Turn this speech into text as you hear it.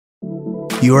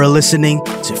You are listening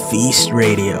to Feast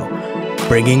Radio,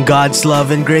 bringing God's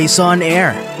love and grace on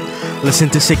air.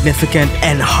 Listen to significant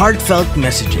and heartfelt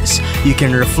messages you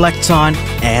can reflect on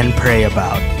and pray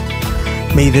about.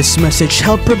 May this message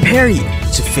help prepare you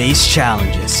to face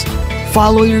challenges,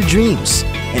 follow your dreams,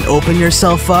 and open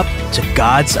yourself up to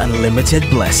God's unlimited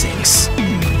blessings.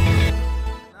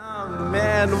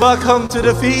 Amen. Welcome to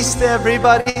the feast,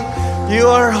 everybody. You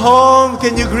are home.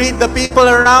 Can you greet the people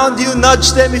around you?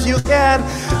 Nudge them if you can.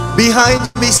 Behind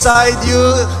you, beside you,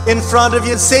 in front of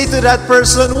you. Say to that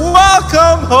person,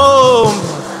 welcome home.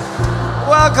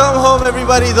 Welcome home,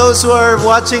 everybody. Those who are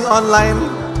watching online,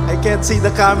 I can't see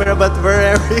the camera, but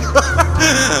wherever you are,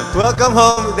 welcome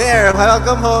home there.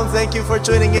 Welcome home. Thank you for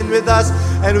tuning in with us.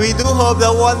 And we do hope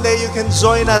that one day you can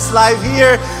join us live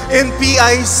here in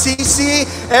PICC.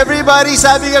 Everybody's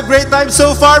having a great time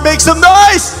so far. Make some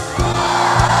noise!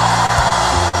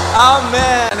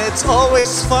 Amen. It's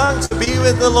always fun to be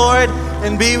with the Lord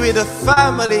and be with the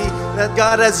family that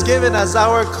God has given us,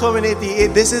 our community.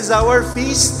 This is our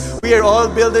feast. We are all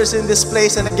builders in this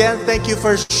place. And again, thank you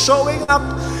for showing up.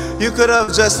 You could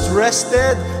have just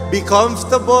rested, be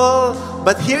comfortable,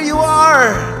 but here you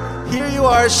are. Here you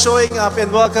are showing up,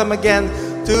 and welcome again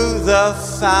to the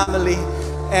family.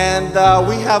 And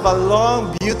we have a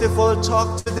long, beautiful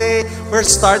talk today. We're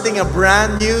starting a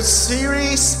brand new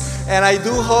series. And I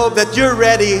do hope that you're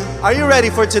ready. Are you ready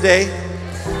for today?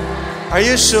 Are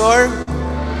you sure?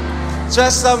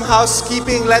 Just some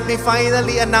housekeeping. Let me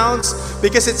finally announce,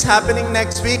 because it's happening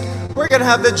next week, we're going to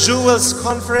have the Jewels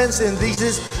Conference. And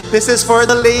this is for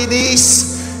the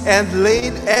ladies. And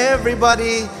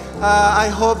everybody, I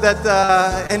hope that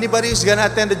anybody who's going to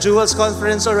attend the Jewels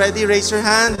Conference already, raise your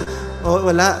hand. Oh,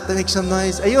 wala. Make some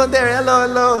noise. Ayun there. Hello,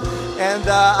 hello. And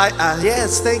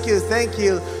yes, thank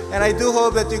you. And I do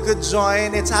hope that you could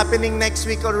join. It's happening next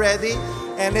week already.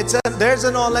 And there's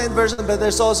an online version, but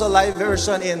there's also a live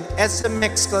version in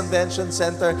SMX Convention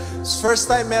Center. It's first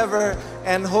time ever.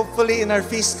 And hopefully in our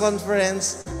feast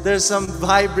conference, there's some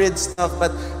hybrid stuff.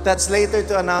 But that's later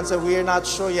to announce, that we are not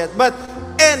sure yet. But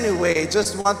anyway,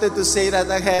 just wanted to say that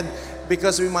ahead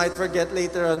because we might forget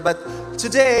later on. But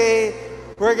today,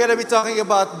 we're going to be talking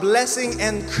about blessing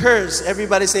and curse.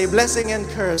 Everybody say blessing and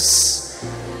curse.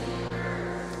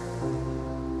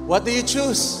 What do you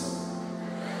choose?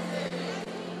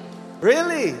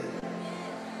 Really?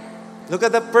 Look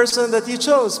at the person that you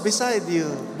chose beside you.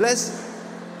 Bless.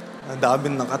 Ang dami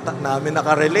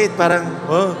nakarelate. Parang,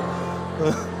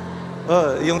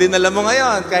 yung dinala mo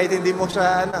ngayon, kahit hindi mo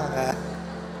siya,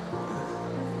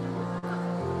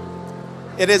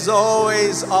 It is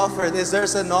always offered.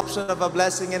 There's an option of a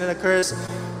blessing and a curse.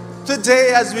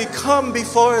 Today, as we come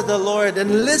before the Lord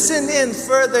and listen in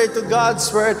further to God's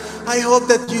word, I hope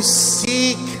that you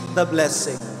seek the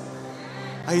blessing.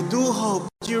 I do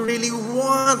hope you really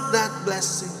want that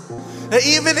blessing.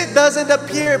 Even if it doesn't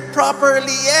appear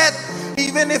properly yet,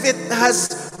 even if it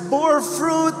has bore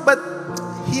fruit, but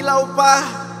hilaw pa,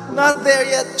 not there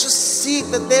yet, just seek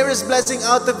that there is blessing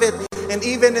out of it. And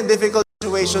even in difficult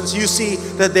situations, you see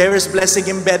that there is blessing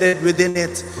embedded within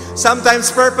it.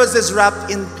 Sometimes purpose is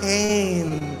wrapped in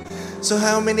pain. So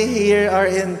how many here are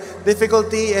in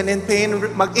difficulty and in pain?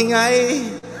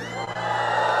 Mag-ingay.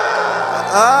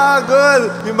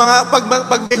 Good. Yung mga pag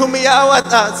may humiyawat.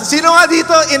 Sino nga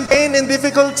dito in pain and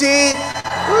difficulty?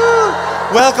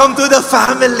 Welcome to the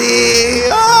family.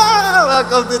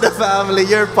 Welcome to the family.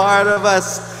 You're part of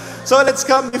us. So let's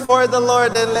come before the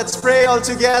Lord and let's pray all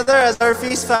together as our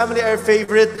feast family, our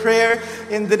favorite prayer.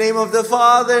 In the name of the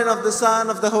Father and of the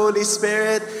Son, of the Holy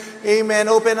Spirit. Amen.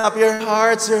 Open up your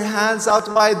hearts, your hands out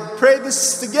wide. Pray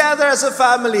this together as a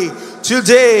family.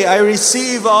 Today I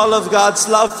receive all of God's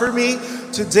love for me.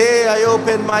 Today I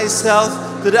open myself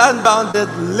to the unbounded,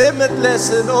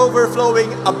 limitless, and overflowing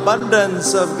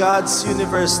abundance of God's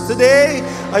universe. Today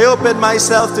I open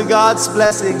myself to God's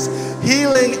blessings,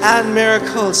 healing, and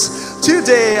miracles.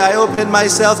 Today, I open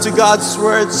myself to God's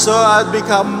word so I'll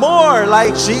become more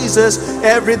like Jesus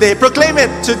every day. Proclaim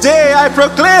it. Today, I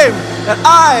proclaim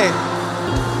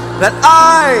that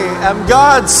I am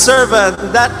God's servant,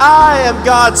 that I am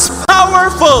God's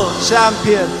powerful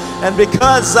champion. And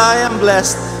because I am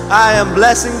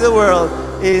blessing the world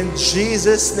in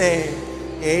Jesus' name.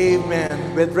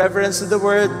 Amen. With reverence to the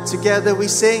word, together we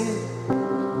sing.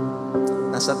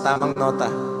 Nasa tamang nota.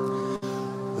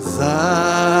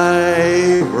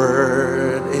 Thy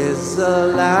word is a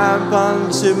lamp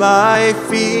unto my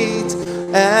feet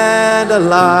and a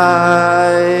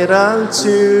light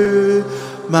unto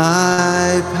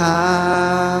my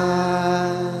path.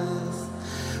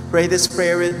 Pray this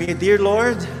prayer with me. Dear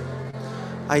Lord,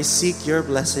 I seek your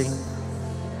blessing.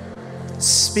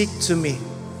 speak to me.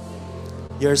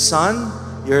 Your son,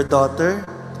 your daughter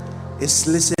is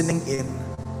listening in.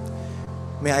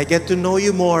 May I get to know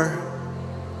you more,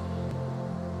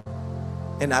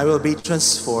 and I will be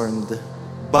transformed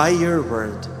by your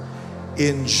word.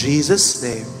 In Jesus'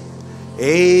 name,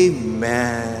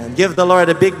 amen. Give the Lord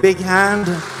a big, big hand.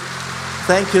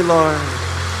 Thank you, Lord.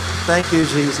 Thank you,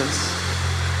 Jesus.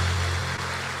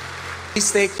 Please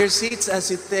take your seats.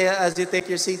 As you take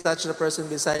your seat, touch the person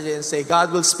beside you and say,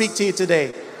 God will speak to you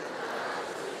today.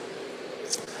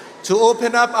 To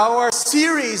open up our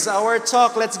series, our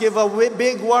talk, let's give a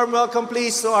big warm welcome,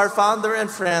 please, to our founder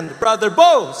and friend, Brother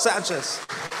Bo Sanchez.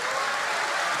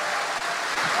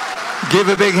 Give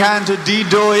a big hand to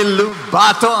Didoy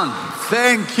Lubaton.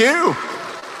 Thank you.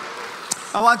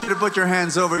 I want you to put your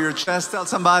hands over your chest. Tell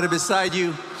somebody beside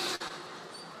you,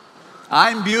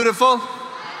 I'm beautiful.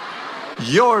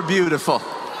 You're beautiful.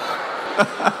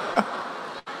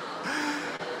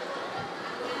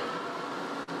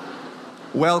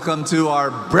 Welcome to our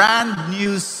brand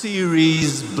new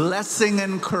series, Blessing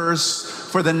and Curse,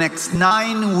 for the next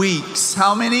 9 weeks.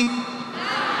 How many?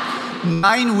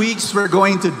 9 weeks we're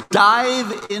going to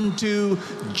dive into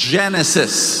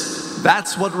Genesis.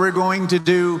 That's what we're going to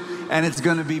do, and it's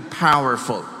going to be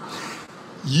powerful.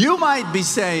 You might be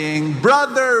saying,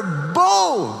 Brother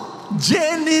Bo,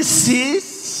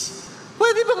 Genesis?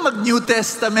 Pwede bang mag-New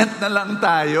Testament na lang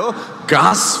tayo?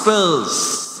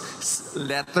 Gospels,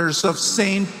 letters of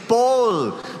St.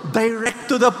 Paul, direct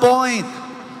to the point.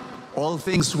 All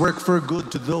things work for good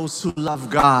to those who love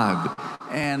God.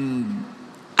 And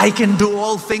I can do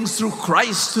all things through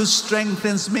Christ who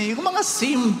strengthens me. Yung mga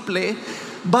simple,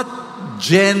 but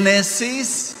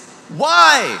Genesis,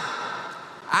 why?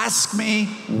 Ask me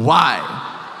why.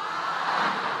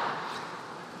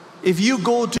 If you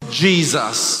go to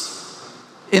Jesus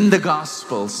in the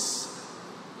Gospels,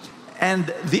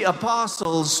 and the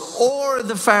apostles or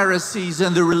the Pharisees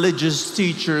and the religious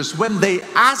teachers, when they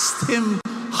asked him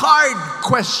hard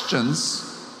questions,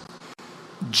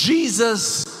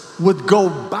 Jesus would go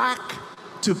back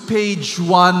to page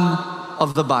 1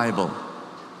 of the Bible.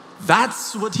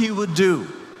 That's what he would do.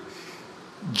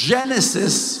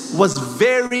 Genesis was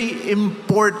very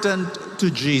important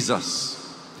to Jesus.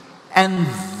 And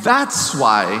that's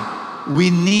why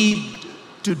we need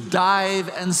to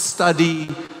dive and study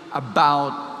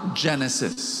about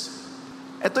Genesis.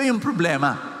 Ito yung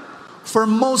problema. For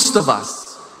most of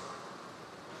us,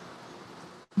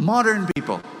 modern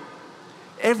people,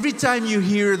 every time you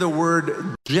hear the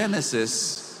word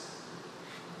Genesis,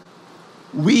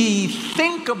 we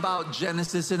think about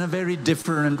Genesis in a very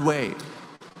different way.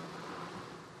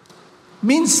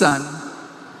 Minsan,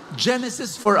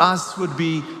 Genesis for us would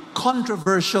be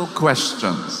controversial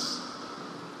questions.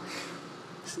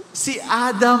 Si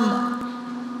Adam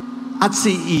at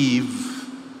si Eve,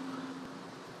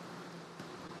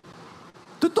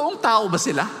 totoong tao ba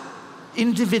sila?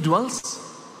 Individuals?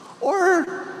 Or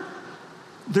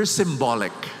they're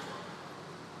symbolic?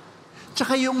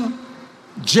 Tsaka yung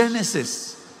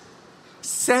Genesis,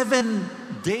 7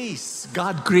 days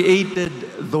God created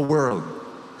the world.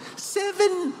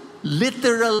 7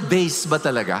 literal days ba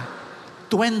talaga?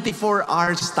 24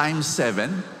 hours times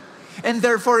 7? And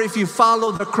therefore, if you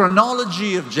follow the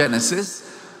chronology of Genesis,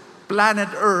 planet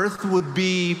Earth would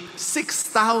be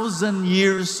 6,000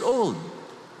 years old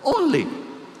only.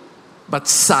 But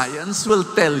science will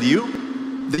tell you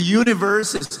the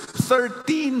universe is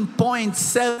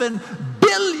 13.7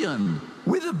 billion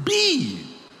with a B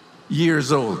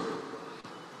years old.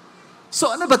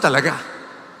 So ano ba talaga?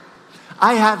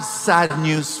 I have sad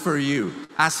news for you.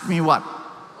 Ask me what?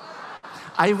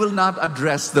 I will not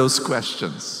address those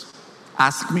questions.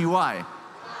 Ask me why.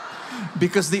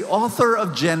 Because the author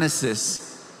of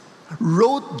Genesis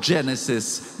wrote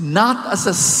Genesis not as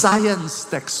a science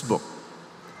textbook.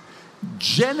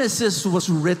 Genesis was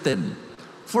written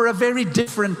for a very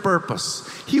different purpose.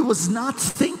 He was not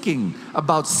thinking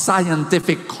about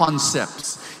scientific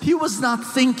concepts. He was not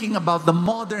thinking about the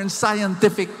modern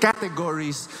scientific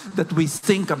categories that we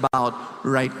think about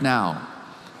right now.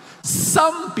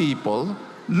 Some people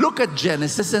look at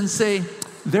Genesis and say,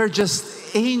 they're just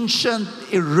ancient,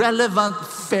 irrelevant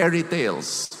fairy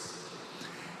tales.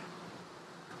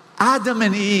 Adam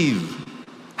and Eve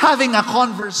having a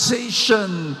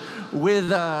conversation with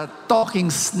a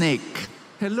talking snake.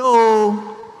 Hello?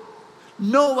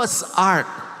 Noah's Ark.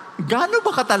 Gaano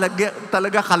ba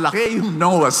talaga kalaki yung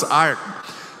Noah's Ark?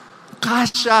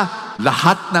 Kasya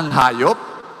lahat ng hayop?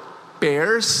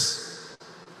 Pears?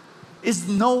 Is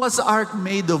Noah's Ark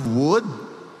made of wood?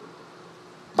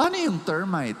 Paano yung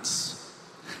termites?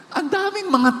 Ang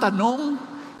daming mga tanong.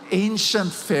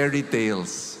 ancient fairy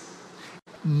tales.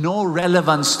 No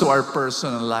relevance to our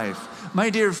personal life. My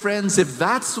dear friends, if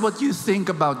that's what you think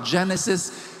about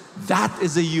Genesis, that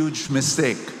is a huge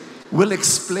mistake. We'll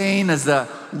explain as the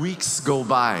weeks go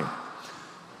by.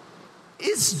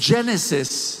 Is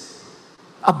Genesis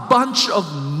a bunch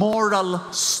of moral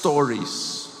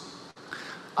stories?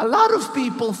 A lot of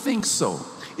people think so.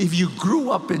 If you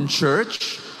grew up in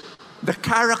church, the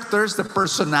characters, the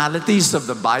personalities of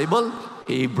the Bible,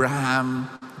 Abraham,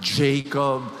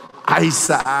 Jacob,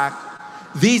 Isaac,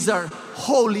 these are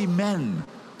holy men,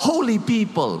 holy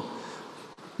people,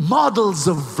 models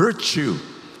of virtue,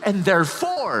 and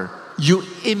therefore you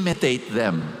imitate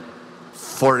them.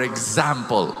 For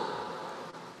example,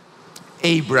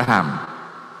 Abraham,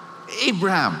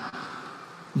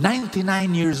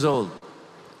 99 years old,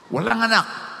 walang anak.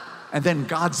 And then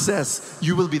God says,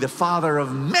 you will be the father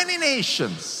of many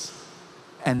nations.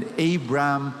 And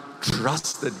Abraham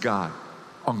trusted God.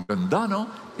 Ang ganda, no?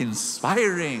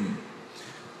 Inspiring.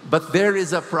 But there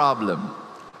is a problem.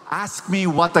 Ask me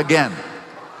what again?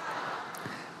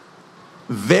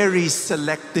 Very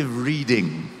selective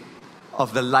reading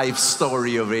of the life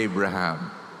story of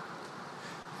Abraham.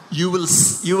 You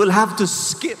will have to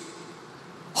skip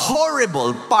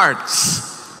horrible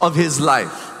parts of his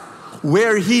life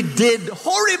where he did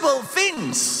horrible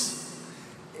things.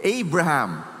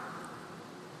 Abraham,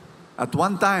 at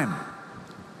one time,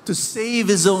 to save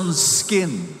his own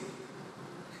skin,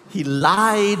 he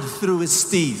lied through his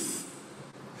teeth,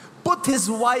 put his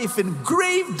wife in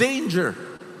grave danger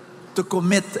to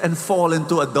commit and fall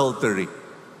into adultery.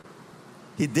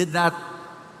 He did that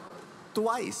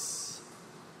twice.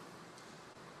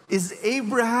 Is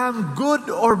Abraham good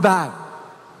or bad?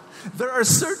 There are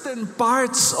certain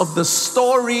parts of the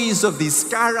stories of these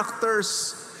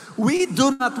characters we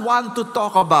do not want to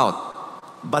talk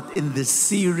about. But in this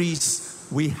series,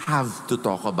 we have to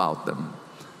talk about them.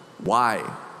 Why?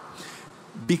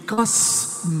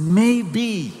 Because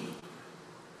maybe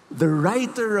the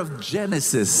writer of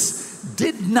Genesis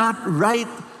did not write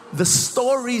the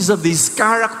stories of these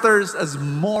characters as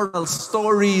moral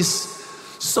stories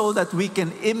so that we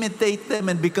can imitate them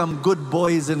and become good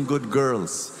boys and good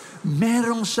girls.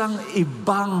 Merong siyang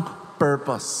ibang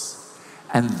purpose.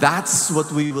 And that's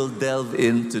what we will delve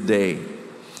in today.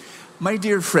 My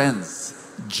dear friends,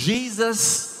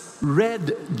 Jesus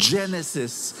read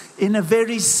Genesis in a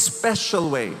very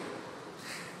special way.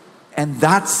 And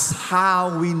that's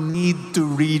how we need to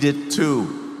read it too.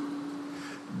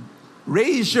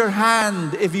 Raise your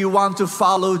hand if you want to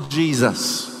follow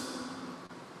Jesus.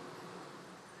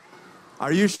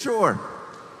 Are you sure?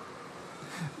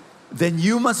 Then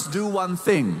you must do one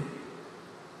thing.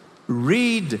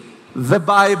 Read the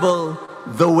Bible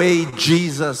the way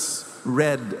Jesus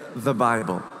read the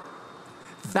Bible.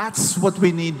 That's what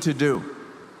we need to do.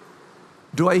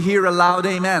 Do I hear a loud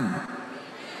amen?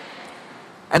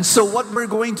 And so what we're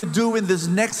going to do in this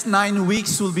next 9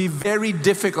 weeks will be very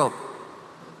difficult.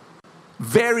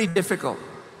 Very difficult.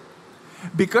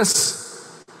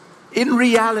 Because in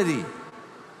reality,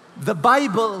 the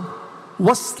Bible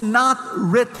was not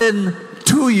written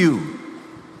to you.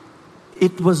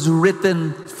 It was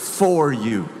written for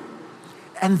you.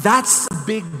 And that's a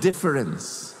big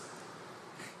difference.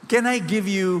 Can I give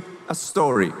you a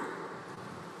story?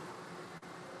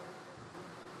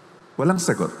 Walang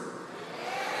sagot.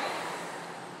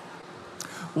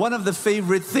 One of the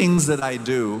favorite things that I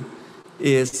do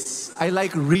is I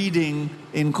like reading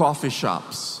in coffee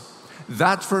shops.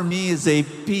 That for me is a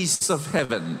piece of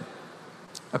heaven,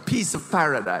 a piece of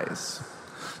paradise.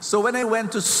 So when I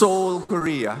went to Seoul,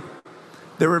 Korea,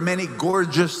 there were many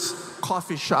gorgeous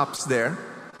coffee shops there.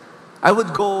 I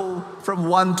would go from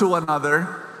one to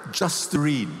another just to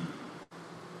read.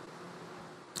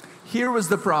 Here was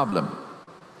the problem.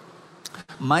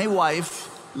 My wife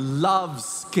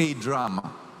loves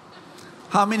K-drama.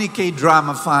 How many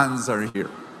K-drama fans are here?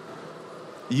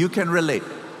 You can relate.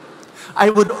 I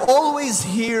would always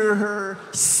hear her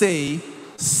say,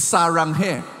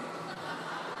 saranghe.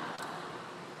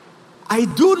 I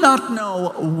do not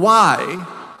know why,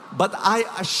 but I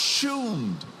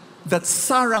assumed that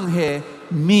saranghe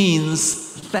means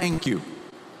thank you.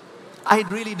 I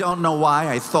really don't know why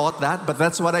I thought that, but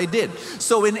that's what I did.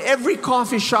 So in every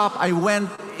coffee shop I went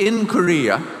in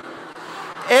Korea,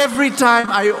 every time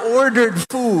I ordered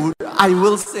food, I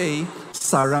will say,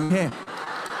 saranghe.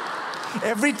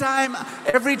 Every time,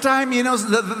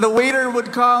 the waiter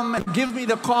would come and give me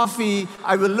the coffee,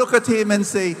 I will look at him and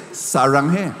say,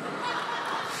 saranghe.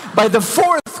 By the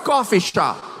fourth coffee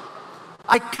shop,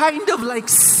 I kind of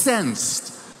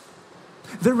sensed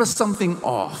there was something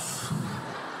off.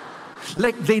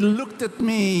 Like they looked at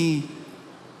me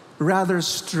rather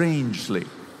strangely.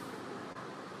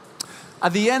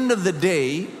 At the end of the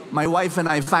day, my wife and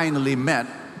I finally met.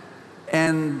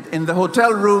 And in the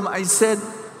hotel room, I said,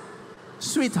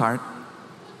 "Sweetheart,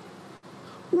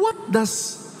 what does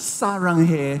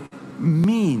saranghe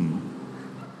mean?"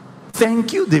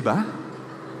 Thank you, diba?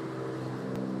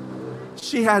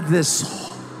 She had this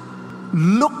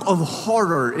look of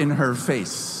horror in her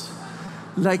face.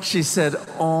 Like she said,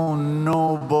 "Oh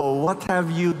no, Bo, what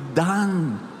have you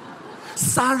done?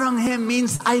 Saranghe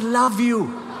means I love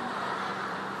you."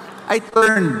 I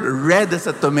turned red as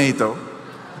a tomato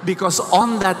because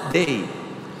on that day,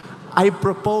 I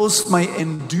proposed my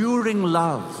enduring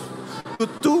love to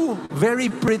two very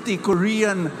pretty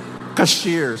Korean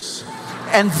cashiers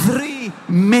and 3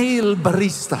 male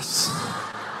baristas.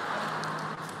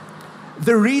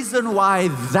 The reason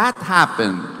why that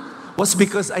happened was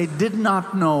because I did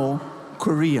not know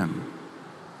Korean.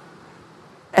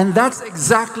 And that's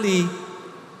exactly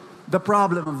the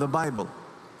problem of the Bible.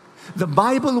 The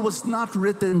Bible was not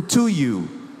written to you,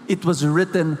 it was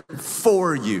written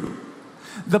for you.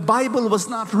 The Bible was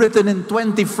not written in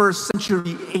 21st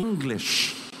century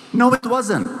English. No, it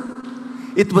wasn't.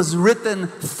 It was written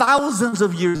thousands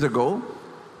of years ago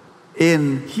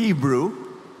in Hebrew,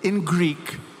 in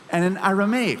Greek, and in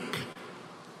Aramaic.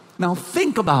 Now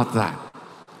think about that.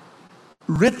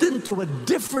 Written to a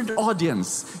different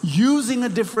audience, using a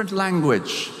different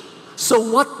language. So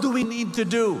what do we need to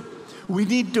do? We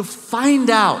need to find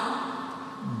out.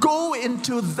 Go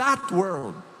into that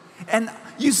world. And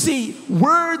you see,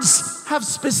 words have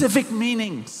specific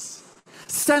meanings.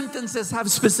 Sentences have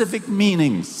specific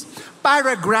meanings.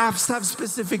 Paragraphs have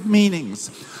specific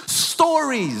meanings.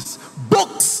 Stories,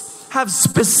 books have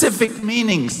specific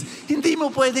meanings. Hindi mo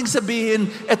pwedeng sabihin,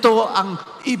 ito ang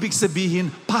ibig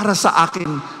sabihin para sa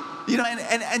akin. You know,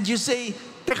 and you say,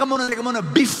 teka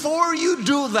muna. Before you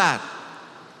do that,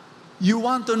 you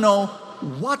want to know,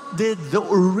 what did the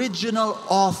original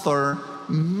author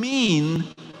mean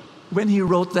when he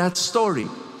wrote that story?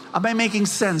 Am I making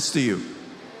sense to you?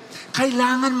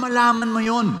 Kailangan malaman mo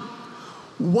yun.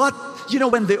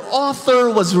 When the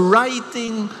author was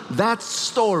writing that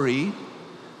story,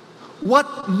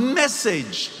 what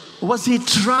message was he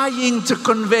trying to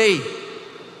convey?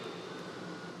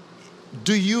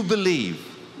 Do you believe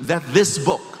that this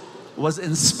book was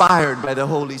inspired by the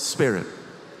Holy Spirit?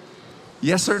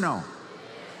 Yes or no?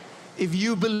 If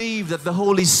you believe that the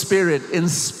Holy Spirit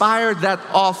inspired that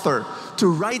author to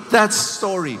write that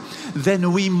story,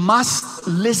 then we must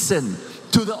listen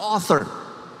to the author.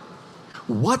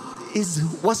 What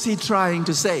was he trying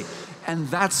to say? And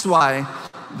that's why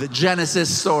the Genesis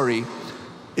story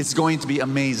is going to be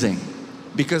amazing.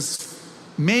 Because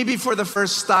maybe for the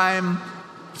first time,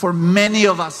 for many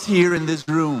of us here in this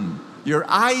room, your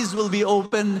eyes will be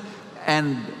open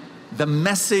and the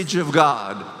message of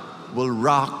God will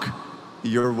rock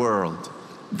your world.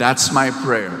 That's my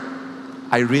prayer.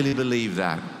 I really believe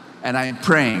that. And I'm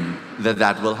praying that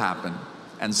that will happen.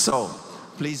 And so,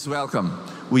 please welcome,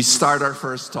 we start our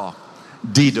first talk,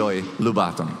 Didoy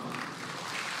Lubaton.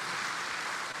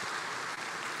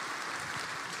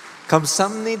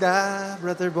 Kamsamnida,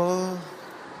 Brother Bo.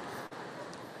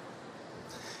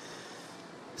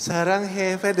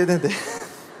 Saranghe, pwede na din.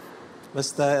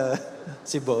 Basta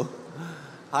si Bo.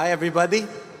 Hi, everybody.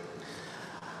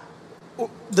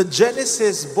 The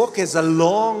Genesis book is a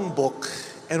long book,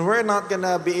 and we're not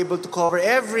gonna be able to cover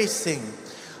everything.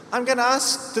 I'm gonna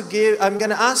ask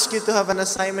you to have an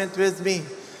assignment with me.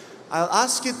 I'll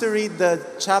ask you to read the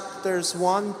chapters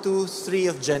 1, 2, 3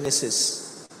 of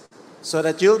Genesis, so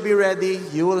that you'll be ready.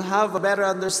 You will have a better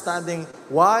understanding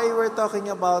why we're talking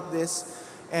about this,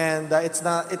 and it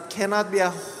cannot be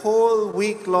a whole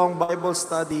week-long Bible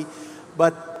study,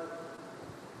 but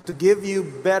to give you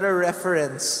better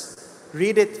reference,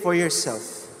 read it for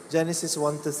yourself. Genesis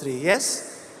 1 to 3.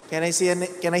 Yes? Can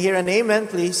I hear an amen,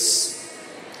 please?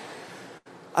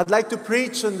 I'd like to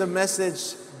preach on the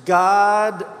message,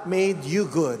 God made you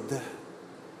good.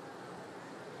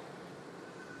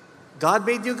 God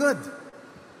made you good.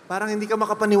 Parang hindi ka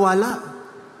makapaniwala.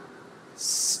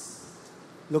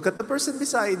 Look at the person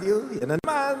beside you. Yan na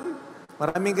naman.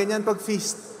 Maraming ganyan pag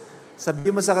feast.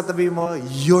 Sabi mo sa katabi mo,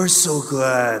 you're so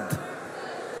good.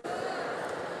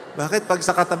 Bakit pag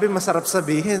sa katabi masarap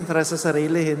sabihin, para sa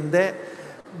sarili hindi?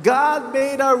 God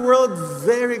made our world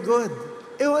very good.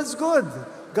 It was good.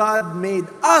 God made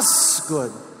us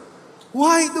good.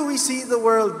 Why do we see the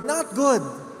world not good?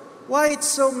 Why it's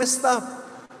so messed up?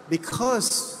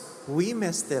 Because we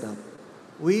messed it up.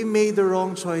 We made the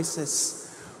wrong choices.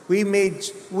 We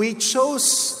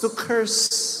chose to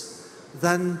curse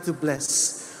than to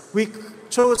bless. We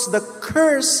chose the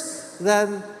curse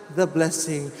than the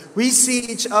blessing. We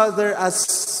see each other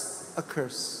as a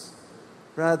curse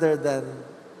rather than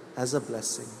as a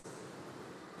blessing.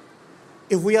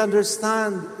 If we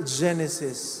understand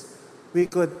Genesis, we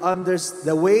could understand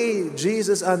the way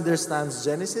Jesus understands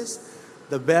Genesis,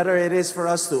 the better it is for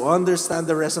us to understand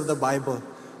the rest of the Bible,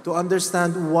 to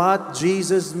understand what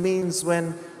Jesus means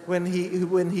when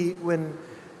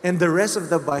and the rest of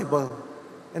the Bible.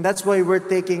 And that's why we're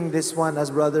taking this one, as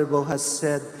Brother Bo has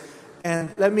said.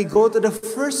 And let me go to the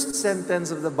first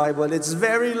sentence of the Bible. It's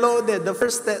very loaded. The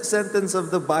first sentence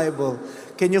of the Bible.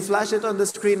 Can you flash it on the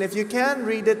screen? If you can,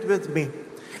 read it with me.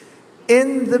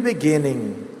 In the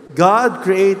beginning, God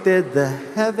created the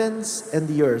heavens and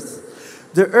the earth.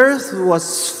 The earth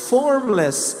was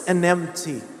formless and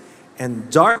empty,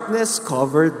 and darkness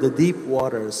covered the deep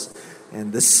waters.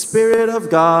 And the Spirit of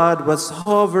God was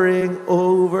hovering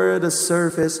over the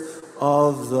surface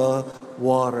of the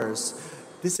waters.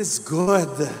 This is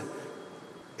good.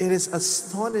 It is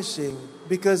astonishing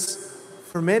because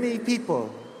for many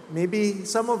people, maybe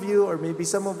some of you or maybe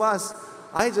some of us,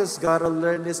 I just got to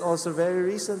learn this also very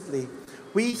recently.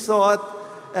 We thought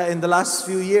in the last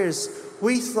few years,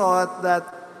 we thought that,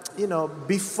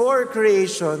 before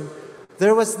creation,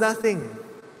 there was nothing.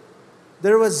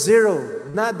 There was zero,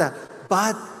 nada.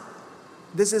 But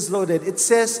this is loaded. It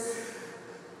says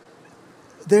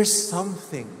there's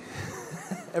something.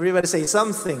 Everybody say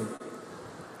something.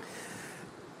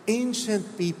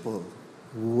 Ancient people,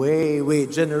 way,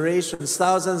 generations,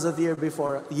 thousands of years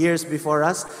before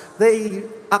us, they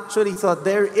actually thought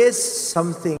there is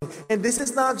something. And this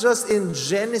is not just in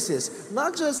Genesis,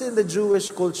 not just in the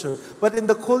Jewish culture, but in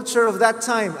the culture of that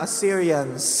time.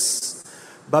 Assyrians,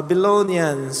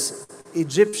 Babylonians,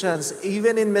 Egyptians,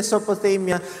 even in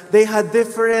Mesopotamia, they had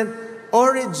different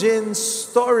origin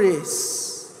stories.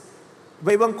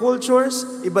 Iba-ibang cultures,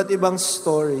 iba't ibang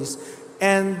stories.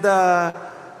 And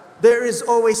there is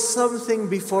always something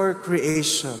before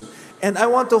creation. And I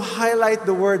want to highlight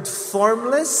the word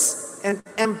formless and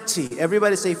empty.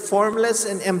 Everybody say formless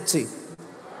and empty.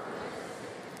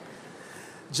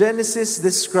 Genesis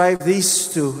describes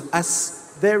these two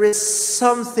as there is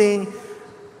something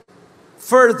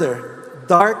further.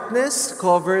 Darkness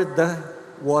covered the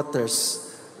waters.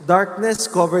 Darkness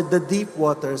covered the deep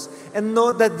waters. And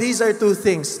note that these are two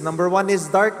things. Number one is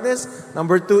darkness.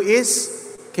 Number two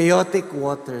is chaotic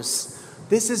waters.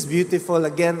 This is beautiful.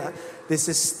 Again, this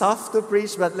is tough to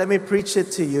preach, but let me preach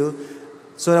it to you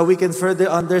so that we can further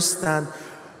understand.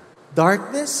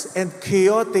 Darkness and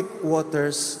chaotic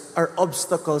waters are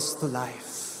obstacles to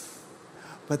life.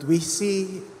 But we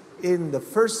see in the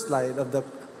first slide of the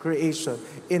creation,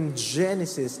 in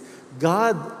Genesis,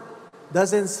 God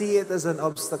doesn't see it as an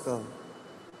obstacle.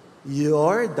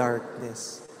 Your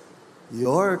darkness,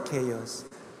 your chaos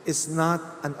is not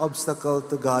an obstacle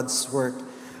to God's work.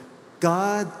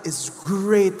 God is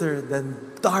greater than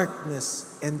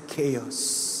darkness and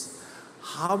chaos.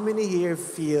 How many here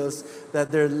feels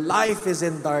that their life is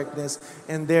in darkness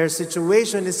and their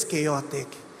situation is chaotic?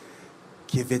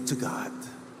 Give it to God.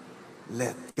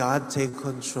 Let God take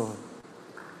control.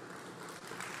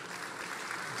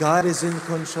 God is in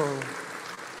control.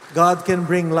 God can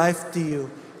bring life to you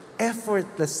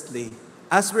effortlessly.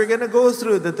 As we're going to go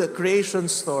through the creation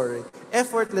story,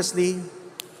 effortlessly,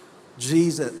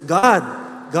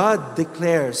 God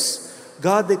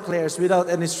declares without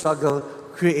any struggle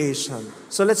creation.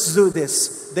 So let's do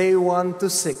this. Day 1 to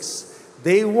 6.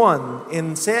 Day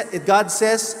 1, God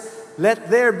says, let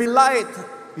there be light.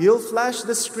 You'll flash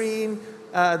the screen,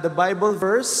 the Bible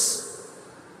verse.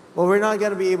 Well, we're not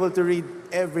going to be able to read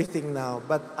everything now,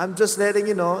 but I'm just letting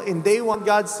you know, in day 1,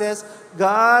 God says,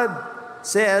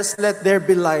 let there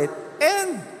be light.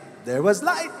 And there was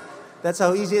light. That's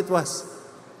how easy it was.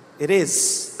 It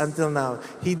is until now.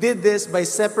 He did this by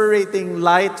separating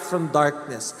light from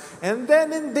darkness. And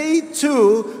then in day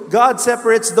 2, God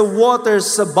separates the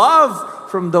waters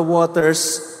above from the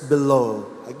waters below.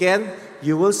 Again,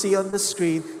 you will see on the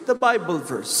screen the Bible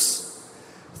verse.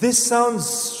 This sounds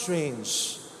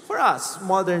strange for us,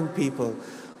 modern people.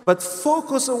 But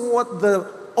focus on what the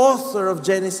author of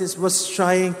Genesis was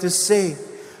trying to say.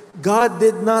 God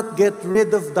did not get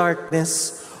rid of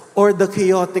darkness or the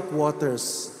chaotic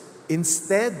waters.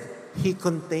 Instead, He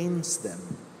contains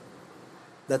them.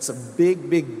 That's a big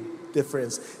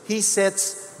difference. He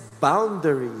sets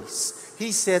boundaries.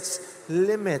 He sets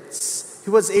limits. He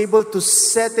was able to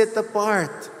set it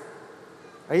apart.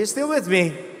 Are you still with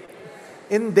me?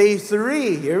 In day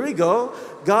 3, here we go.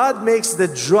 God makes the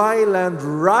dry land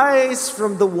rise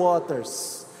from the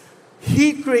waters.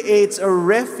 He creates a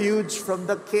refuge from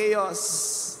the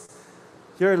chaos.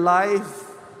 Your life,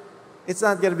 it's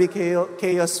not going to be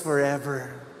chaos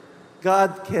forever.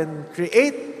 God can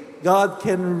create, God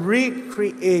can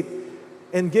recreate,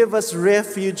 and give us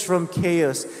refuge from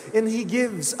chaos. And He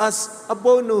gives us a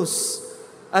bonus.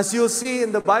 As you'll see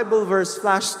in the Bible verse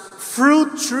flash,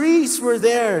 fruit trees were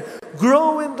there,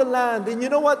 grow in the land. And you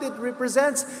know what it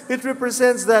represents? It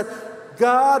represents that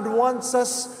God wants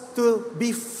us to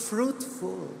be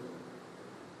fruitful.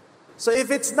 So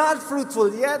if it's not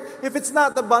fruitful yet, if it's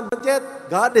not abundant yet,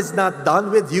 God is not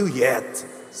done with you yet.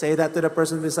 Say that to the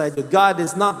person beside you. God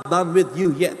is not done with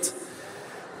you yet.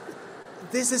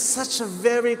 This is such a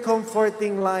very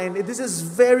comforting line. This is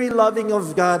very loving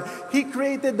of God. He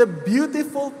created a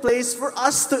beautiful place for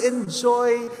us to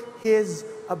enjoy His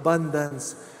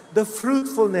abundance. The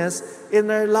fruitfulness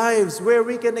in our lives where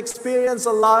we can experience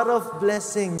a lot of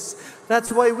blessings.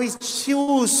 That's why we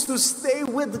choose to stay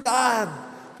with God.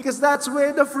 Because that's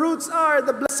where the fruits are,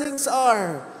 the blessings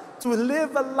are. To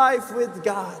live a life with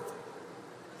God.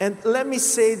 And let me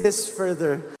say this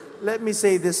further.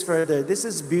 This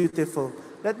is beautiful.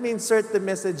 Let me insert the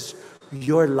message.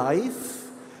 Your life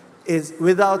is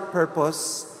without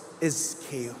purpose is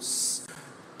chaos.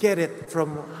 Get it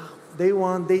from day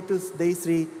 1, day 2, day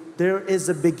 3. There is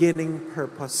a beginning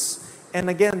purpose. And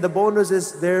again, the bonus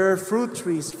is there are fruit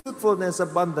trees, fruitfulness,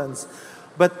 abundance.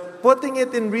 But putting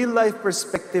it in real life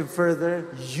perspective further,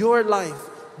 your life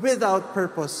without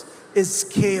purpose is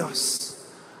chaos.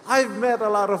 I've met a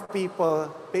lot of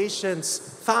people, patients,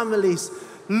 families,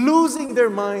 losing their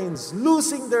minds,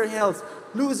 losing their health,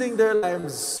 losing their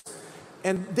lives.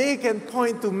 And they can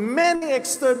point to many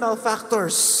external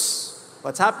factors.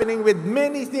 What's happening with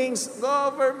many things,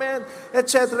 government,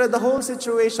 etc., the whole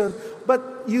situation.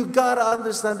 But you gotta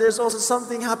understand there's also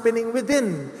something happening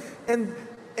within. And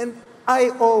I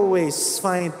always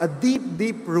find a deep,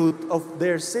 deep root of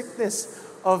their sickness,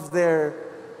 of their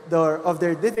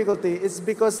difficulty is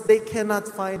because they cannot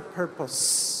find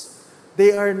purpose.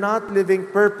 They are not living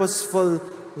purposeful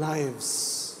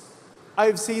lives.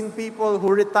 I've seen people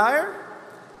who retire.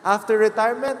 After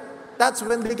retirement, that's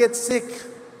when they get sick.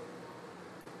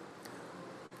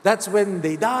 That's when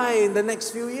they die in the next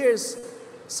few years.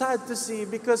 Sad to see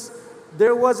because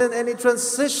there wasn't any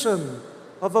transition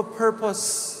of a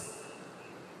purpose.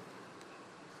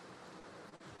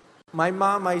 My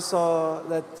mom, I saw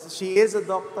that she is a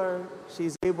doctor.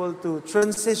 She's able to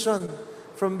transition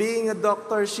from being a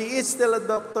doctor. She is still a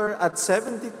doctor at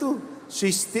 72.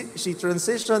 She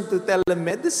transitioned to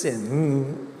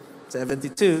telemedicine.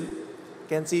 72.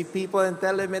 Can see people in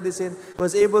telemedicine.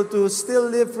 Was able to still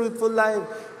live fruitful life.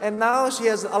 And now she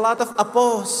has a lot of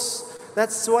apos.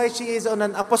 That's why she is on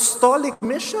an apostolic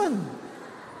mission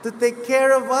to take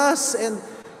care of us. And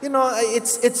you know,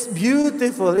 it's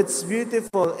beautiful. It's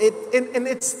beautiful. And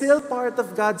it's still part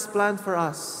of God's plan for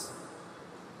us.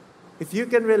 If you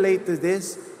can relate to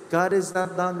this, God is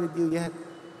not done with you yet.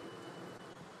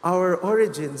 Our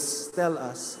origins tell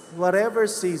us, whatever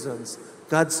seasons,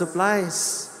 God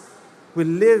supplies. We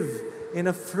live in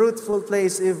a fruitful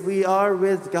place if we are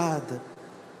with God.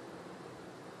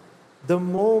 The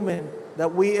moment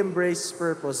that we embrace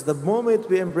purpose, the moment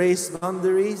we embrace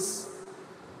boundaries,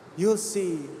 you'll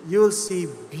see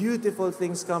beautiful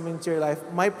things come into your life.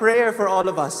 My prayer for all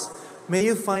of us, may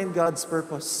you find God's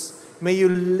purpose. May you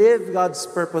live God's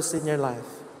purpose in your life.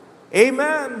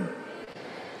 Amen.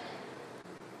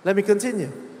 Let me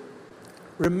continue.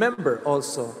 Remember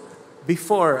also,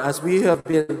 before, as we have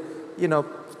been,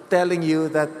 telling you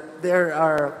that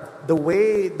the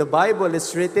way the Bible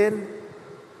is written,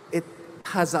 it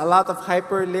has a lot of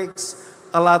hyperlinks,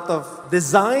 a lot of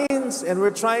designs, and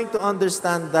we're trying to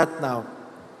understand that now.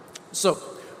 So,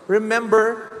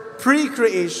 remember,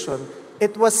 pre-creation,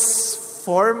 it was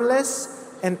formless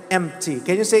and empty.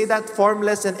 Can you say that?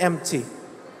 Formless and empty.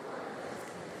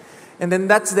 And then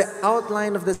that's the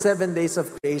outline of the 7 days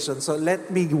of creation. So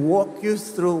let me walk you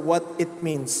through what it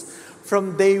means.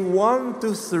 From day 1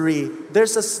 to 3,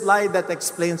 there's a slide that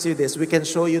explains you this. We can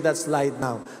show you that slide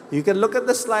now. You can look at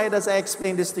the slide as I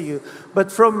explain this to you.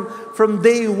 But from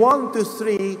day 1 to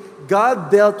 3, God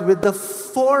dealt with the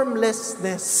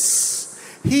formlessness.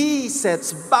 He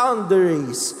sets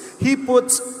boundaries. He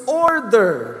puts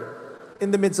order in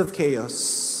the midst of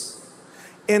chaos.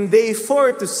 In day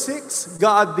 4 to 6,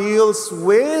 God deals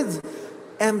with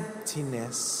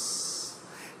emptiness.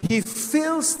 He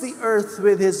fills the earth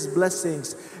with His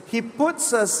blessings. He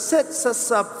sets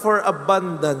us up for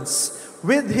abundance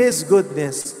with His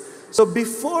goodness. So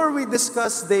before we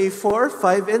discuss day 4,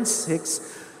 5, and 6,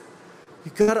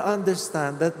 you gotta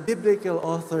understand that biblical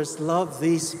authors love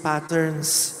these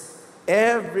patterns.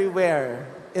 everywhere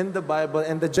in the Bible.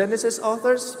 And the Genesis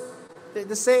authors, they're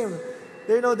the same.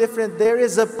 They're no different. There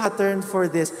is a pattern for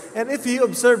this. And if you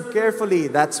observe carefully,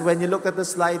 that's when you look at the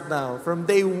slide now. From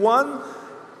day 1,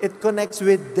 it connects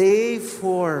with day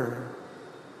 4.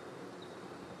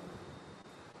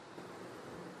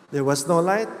 There was no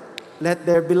light. Let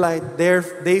there be light. There,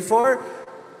 day 4,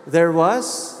 there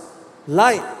was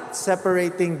light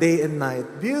separating day and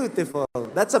night. Beautiful.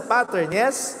 That's a pattern,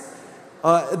 yes?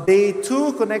 Day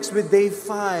 2 connects with day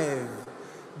 5.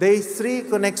 Day 3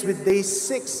 connects with day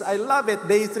 6. I love it.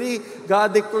 Day 3,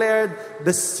 God declared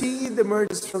the seed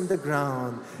emerges from the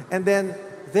ground. And then,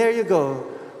 there you go.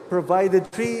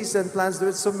 Provided trees and plants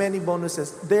with so many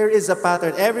bonuses. There is a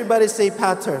pattern. Everybody say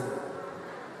pattern.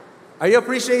 Are you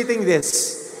appreciating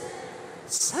this?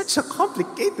 Such a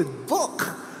complicated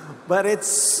book. But it's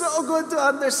so good to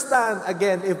understand.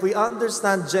 Again, if we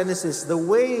understand Genesis the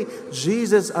way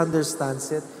Jesus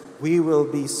understands it, we will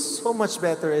be so much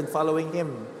better in following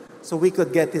Him. So we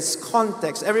could get His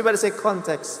context. Everybody say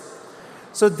context.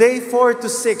 So day 4 to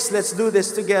 6, let's do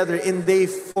this together. In day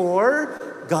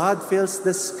 4, God fills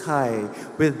the sky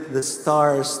with the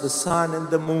stars, the sun, and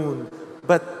the moon.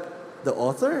 But the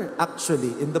author,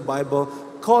 actually, in the Bible,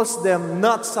 calls them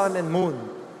not sun and moon.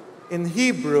 In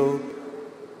Hebrew,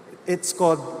 it's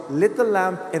called little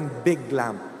lamp and big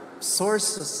lamp.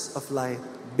 Sources of light.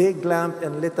 Big lamp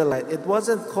and little light. It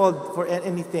wasn't called for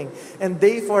anything. And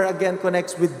day 4 again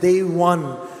connects with day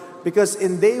 1. Because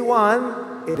in day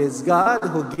 1, it is God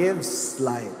who gives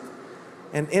light.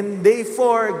 And in day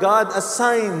 4, God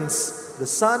assigns the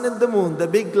sun and the moon, the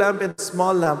big lamp and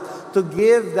small lamp, to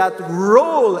give that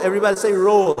role. Everybody say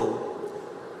role.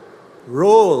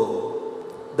 Role.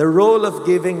 The role of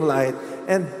giving light.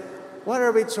 And what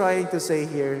are we trying to say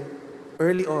here?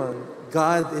 Early on,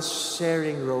 God is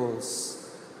sharing roles.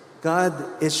 God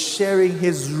is sharing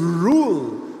His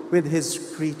rule with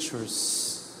His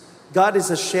creatures. God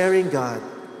is a sharing God.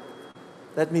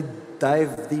 Let me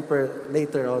dive deeper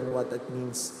later on what that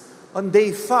means. On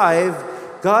day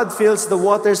 5, God fills the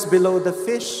waters below with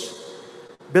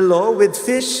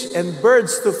fish and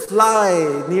birds to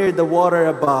fly near the water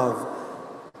above.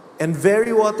 And the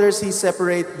very waters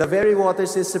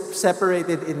is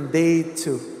separated in day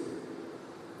 2.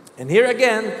 And here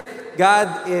again,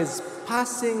 God is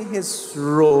passing His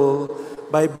role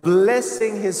by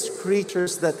blessing His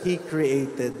creatures that He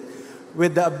created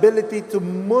with the ability to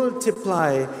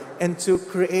multiply and to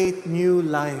create new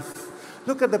life.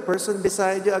 Look at the person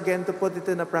beside you again to put it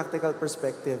in a practical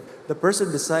perspective. The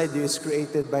person beside you is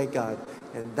created by God,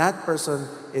 and that person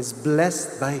is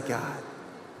blessed by God,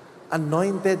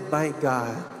 anointed by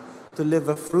God to live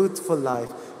a fruitful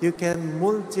life. You can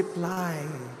multiply.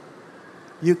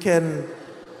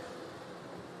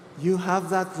 You have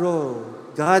that role.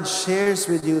 God shares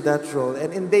with you that role.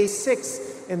 And in day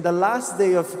 6, in the last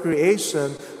day of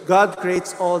creation, God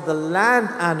creates all the land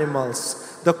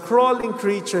animals, the crawling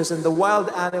creatures, and the wild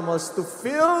animals to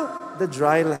fill the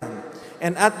dry land.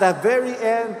 And at the very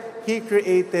end, He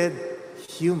created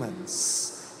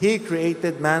humans. He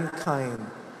created mankind.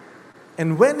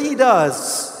 And when He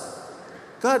does,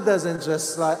 God doesn't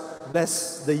just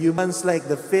bless the humans like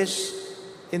the fish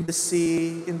in the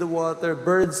sea, in the water,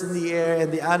 birds in the air,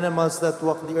 and the animals that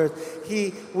walk the earth.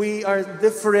 We are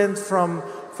different from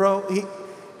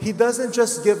He doesn't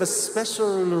just give a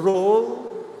special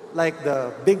role like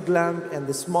the big lamp and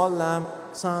the small lamp,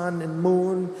 sun and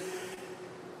moon.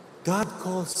 God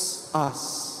calls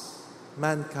us,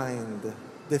 mankind,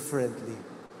 differently.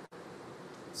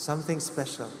 Something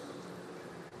special.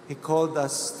 He called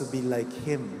us to be like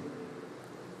Him.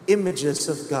 Images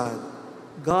of God.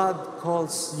 God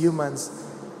calls humans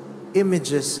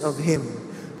images of Him.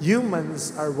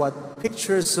 Humans are what?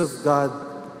 Pictures of God.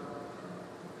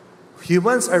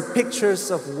 Humans are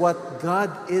pictures of what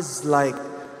God is like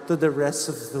to the rest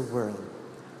of the world.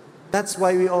 That's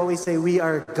why we always say we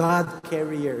are God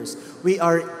carriers. We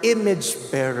are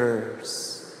image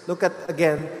bearers. Look at,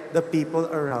 again, the people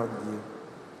around you.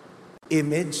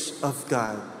 Image of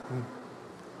God.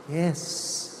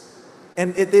 Yes.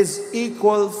 And it is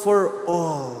equal for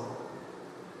all.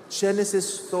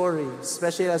 Genesis story,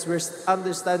 especially as we're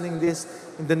understanding this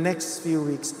in the next few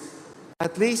weeks,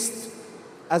 at least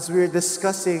as we're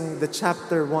discussing the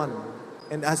chapter 1,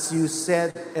 and as you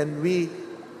said and we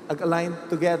aligned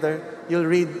together, you'll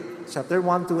read chapter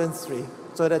 1, 2, and 3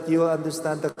 so that you'll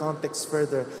understand the context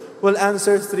further. We'll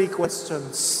answer 3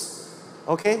 questions.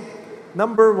 Okay?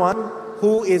 Number 1,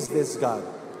 who is this God?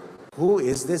 Who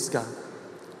is this God?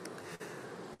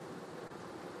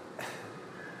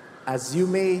 As you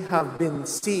may have been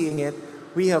seeing it,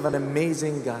 we have an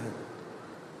amazing God.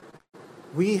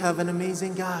 We have an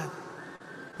amazing God.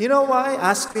 You know why?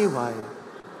 Ask me why.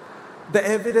 The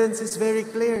evidence is very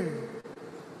clear.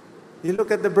 You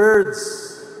look at the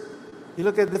birds, you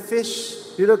look at the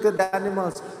fish, you look at the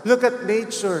animals, look at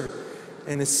nature,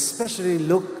 and especially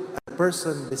look at the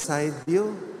person beside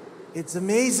you. It's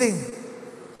amazing.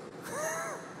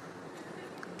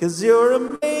 Because you're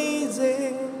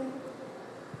amazing.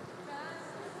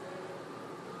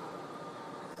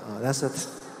 Oh, that's it.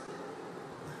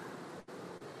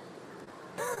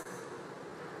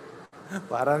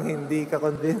 Parang hindi ka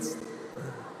convinced.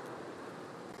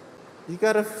 You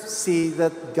gotta see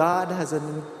that God has an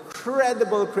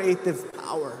incredible creative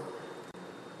power.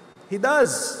 He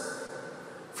does.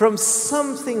 From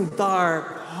something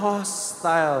dark,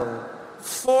 hostile,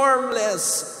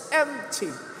 formless,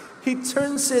 empty, He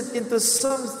turns it into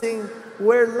something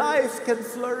where life can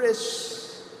flourish,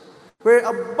 where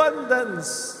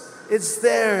abundance is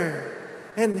there,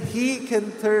 and He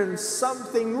can turn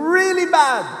something really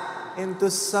bad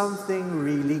into something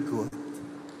really good.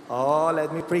 Oh,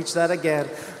 let me preach that again.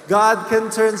 God can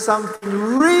turn something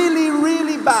really,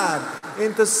 really bad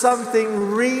into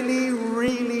something really,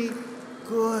 really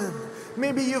good.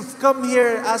 Maybe you've come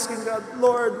here asking God,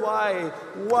 Lord, why?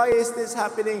 Why is this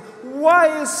happening?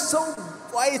 Why is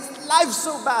life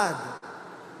so bad?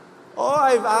 Oh,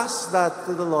 I've asked that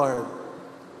to the Lord.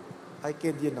 I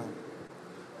kid you not.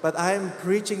 But I'm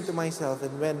preaching to myself,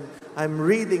 and when I'm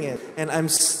reading it and I'm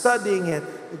studying it,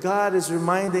 God is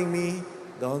reminding me,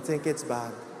 don't think it's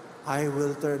bad. I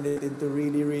will turn it into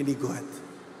really, really good.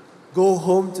 Go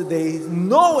home today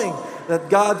knowing that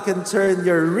God can turn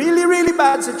your really, really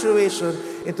bad situation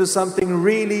into something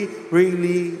really,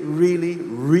 really, really,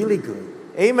 really good.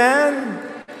 Amen?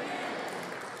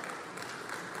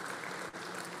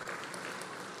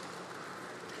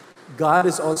 God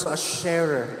is also a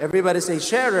sharer. Everybody say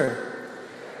sharer.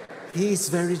 He is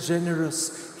very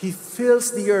generous. He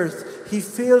fills the earth. He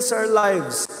fills our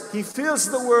lives. He fills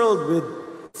the world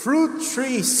with fruit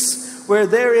trees where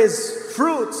there is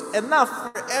fruit enough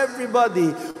for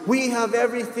everybody. We have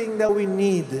everything that we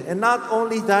need. And not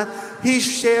only that, He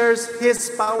shares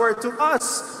His power to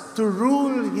us to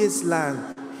rule His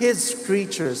land, His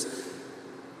creatures.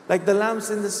 Like the lamps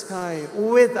in the sky,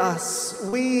 with us.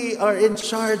 We are in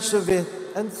charge of it.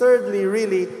 And thirdly,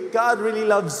 really, God really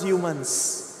loves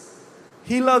humans.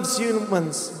 He loves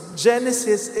humans.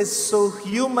 Genesis is so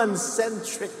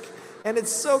human-centric. And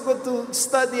it's so good to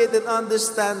study it and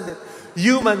understand it.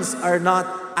 Humans are not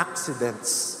accidents.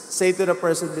 Say to the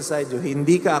person beside you,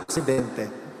 hindi ka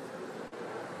aksidente.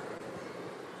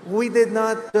 We did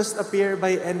not just appear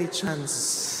by any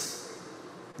chance.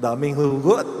 Daming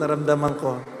hugot, naramdaman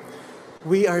ko.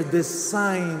 We are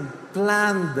designed,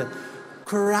 planned,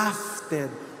 crafted,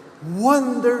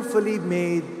 wonderfully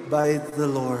made by the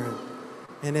Lord.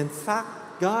 And in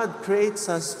fact, God creates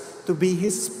us to be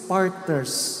His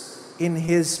partners in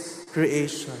His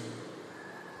creation.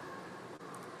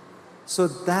 So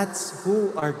that's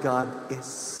who our God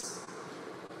is.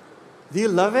 Do you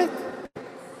love it?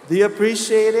 Do you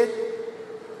appreciate it?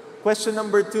 Question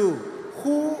number 2.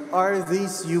 Who are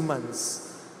these humans?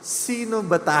 Sino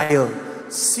ba tayo?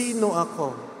 Sino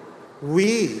ako?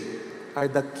 We are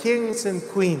the kings and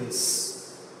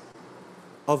queens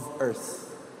of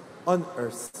earth, on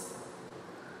earth.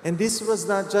 And this was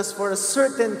not just for a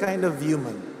certain kind of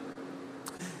human.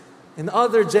 In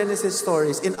other Genesis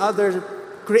stories, in other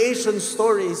creation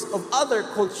stories of other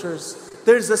cultures,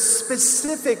 there's a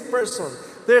specific person,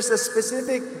 there's a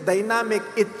specific dynamic,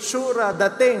 itsura,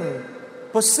 dating,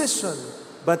 position.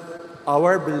 But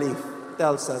our belief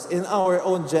tells us in our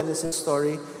own Genesis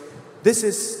story, this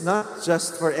is not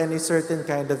just for any certain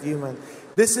kind of human.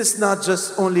 This is not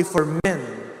just only for men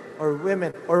or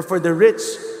women or for the rich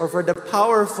or for the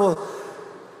powerful.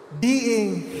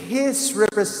 Being His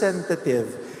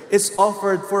representative is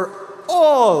offered for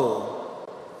all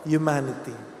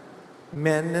humanity.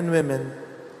 Men and women,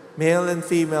 male and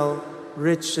female,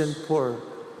 rich and poor.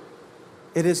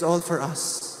 It is all for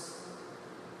us.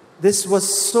 This was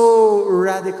so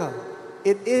radical.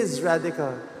 It is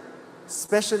radical,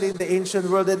 especially in the ancient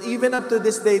world. And even up to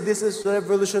this day, this is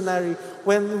revolutionary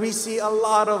when we see a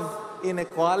lot of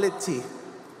inequality.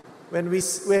 When we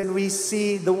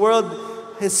see the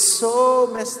world is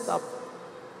so messed up.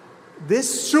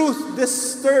 This truth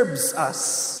disturbs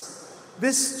us.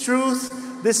 This truth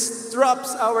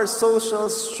disrupts our social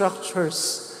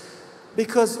structures.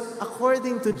 Because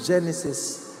according to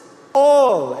Genesis,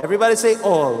 everybody say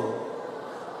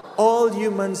all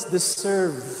humans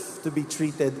deserve to be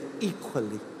treated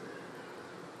equally.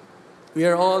 We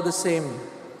are all the same.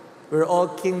 We're all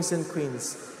kings and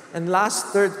queens. And last,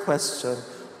 third question,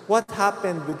 what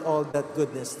happened with all that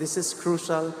goodness? This is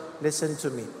crucial. Listen to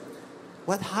me.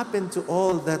 What happened to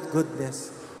all that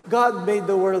goodness? God made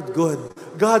the world good.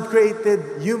 God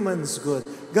created humans good.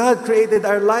 God created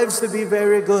our lives to be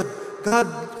very good. God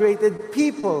created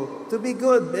people to be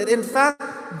good. And in fact,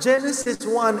 Genesis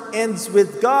 1 ends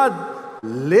with God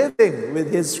living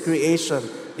with His creation.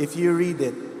 If you read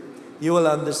it, you will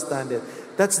understand it.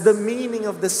 That's the meaning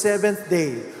of the seventh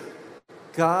day.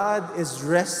 God is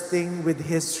resting with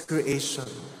His creation.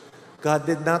 God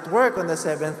did not work on the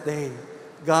seventh day.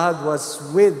 God was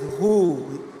with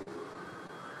who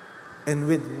and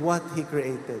with what He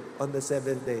created on the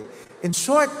seventh day. In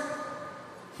short,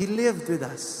 He lived with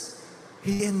us.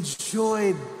 He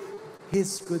enjoyed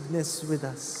His goodness with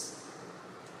us.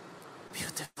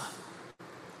 Beautiful.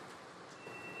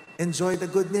 Enjoy the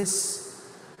goodness.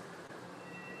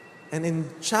 And in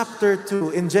chapter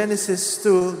 2, in Genesis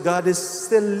 2, God is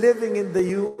still living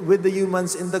with the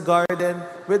humans in the garden,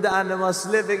 with the animals,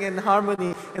 living in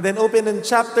harmony. And then open in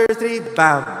chapter 3,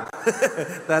 bam!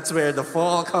 That's where the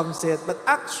fall comes in. But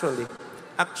actually,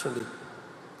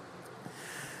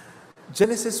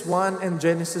 Genesis 1 and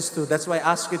Genesis 2, that's why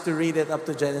I ask you to read it up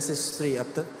to Genesis 3.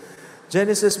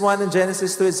 Genesis 1 and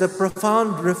Genesis 2 is a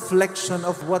profound reflection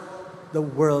of what the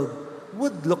world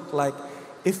would look like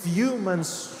if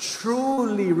humans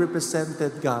truly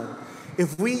represented God.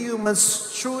 If we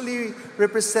humans truly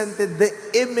represented the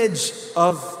image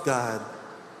of God.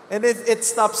 And if it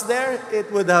stops there,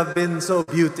 it would have been so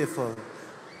beautiful.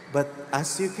 But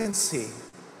as you can see,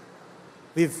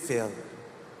 we've failed.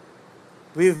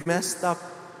 We've messed up.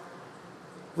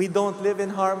 We don't live in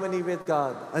harmony with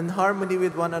God, in harmony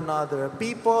with one another.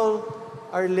 People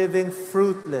are living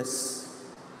fruitless,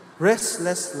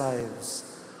 restless lives.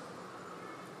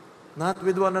 Not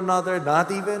with one another,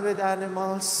 not even with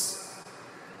animals.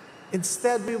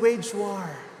 Instead, we wage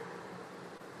war.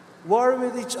 War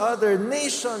with each other,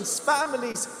 nations,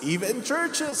 families, even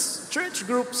churches, church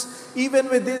groups, even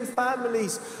within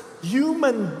families.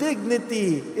 Human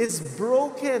dignity is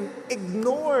broken,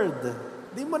 ignored.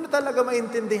 Di mo na talaga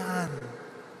maintindihan.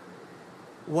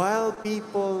 While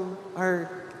people are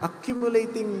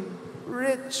accumulating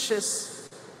riches,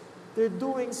 they're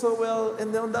doing so well,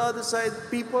 and on the other side,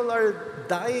 people are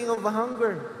dying of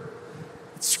hunger.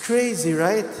 It's crazy,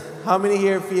 right? How many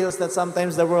here feels that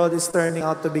sometimes the world is turning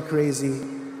out to be crazy?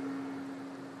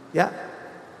 Yeah?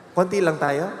 Konti lang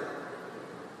tayo?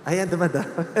 Ayan, dumada.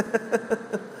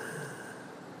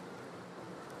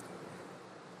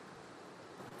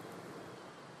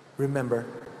 Remember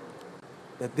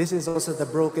that this is also the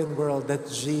broken world that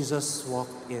Jesus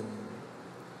walked in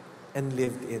and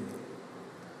lived in.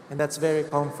 And that's very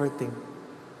comforting.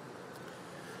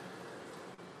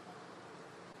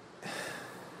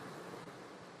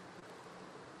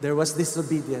 There was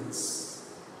disobedience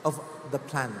of the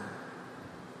plan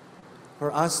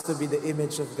for us to be the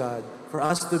image of God, for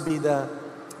us to be the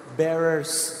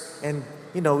bearers, and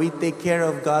we take care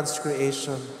of God's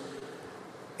creation.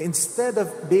 Instead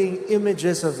of being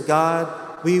images of God,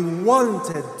 we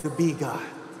wanted to be God.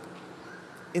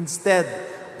 Instead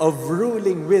of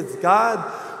ruling with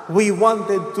God, we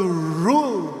wanted to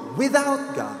rule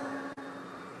without God.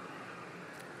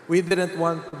 We didn't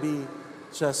want to be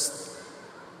just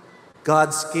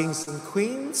God's kings and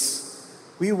queens.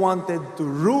 We wanted to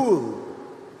rule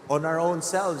on our own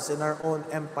selves, in our own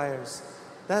empires.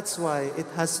 That's why it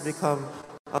has become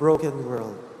a broken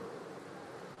world.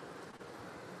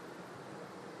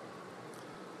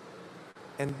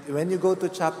 And when you go to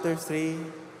chapter 3,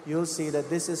 you'll see that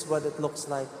this is what it looks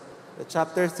like. The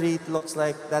chapter 3, it looks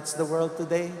like that's the world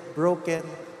today, broken,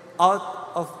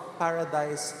 out of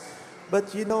paradise.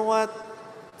 But you know what?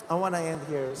 I want to end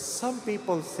here. Some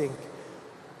people think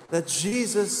that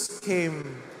Jesus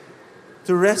came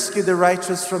to rescue the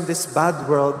righteous from this bad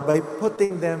world by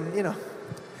putting them,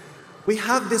 we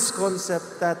have this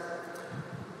concept that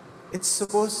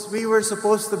we were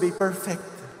supposed to be perfect.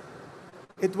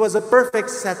 It was a perfect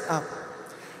setup.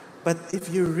 But if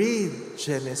you read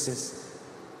Genesis,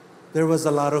 there was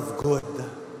a lot of good,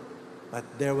 but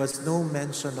there was no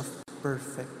mention of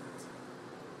perfect.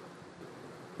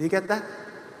 Do you get that?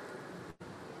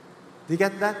 Do you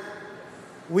get that?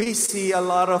 We see a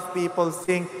lot of people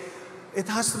think it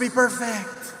has to be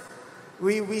perfect.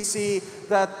 We see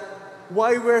that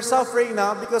why we're suffering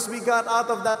now because we got out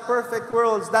of that perfect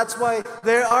world. That's why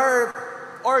there are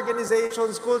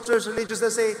organizations, cultures, religions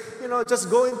that say, just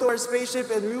go into our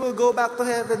spaceship and we will go back to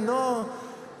heaven. No,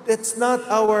 that's not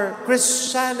our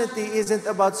Christianity. Isn't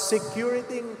about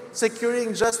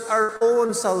securing just our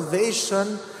own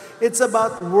salvation. It's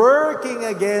about working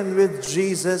again with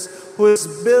Jesus, who is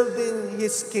building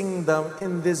His kingdom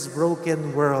in this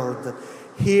broken world,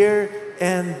 here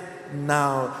and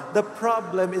now. The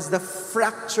problem is the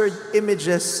fractured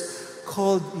images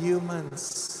called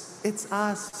humans. It's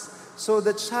us. So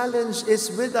the challenge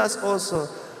is with us also.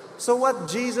 So what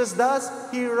Jesus does,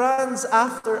 He runs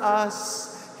after us.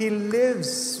 He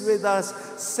lives with us,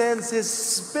 sends His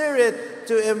Spirit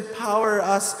to empower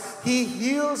us. He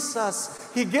heals us.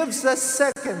 He gives us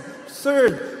second,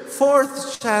 third,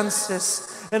 fourth chances.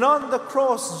 And on the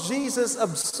cross, Jesus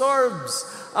absorbs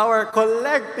our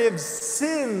collective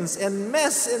sins and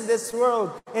mess in this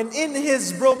world. And in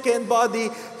His broken body,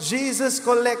 Jesus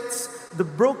collects the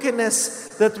brokenness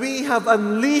that we have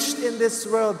unleashed in this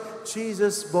world.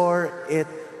 Jesus bore it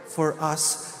for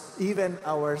us. Even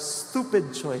our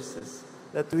stupid choices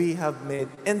that we have made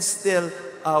and still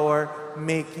our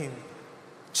making.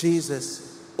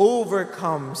 Jesus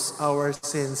overcomes our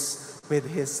sins with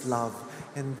His love.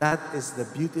 And that is the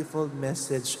beautiful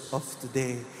message of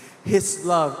today. His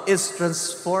love is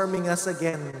transforming us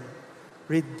again,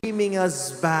 redeeming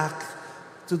us back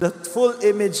to the full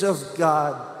image of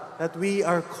God that we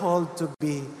are called to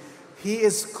be. He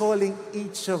is calling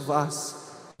each of us,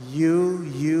 you,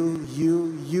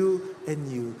 and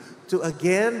you, to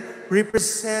again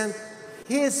represent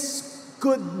His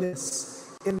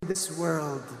goodness in this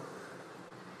world,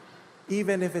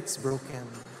 even if it's broken.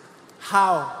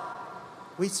 How?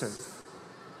 We serve.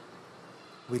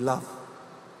 We love.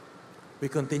 We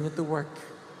continue to work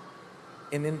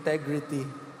in integrity.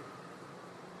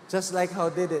 Just like how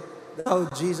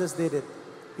Jesus did it.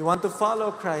 You want to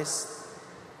follow Christ?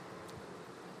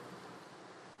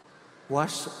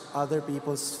 Wash other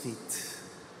people's feet.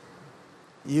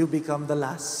 You become the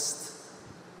last.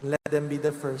 Let them be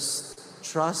the first.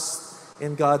 Trust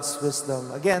in God's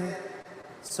wisdom. Again,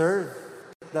 serve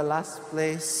the last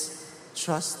place.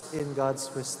 Trust in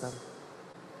God's wisdom.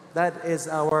 That is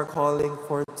our calling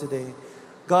for today.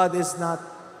 God is not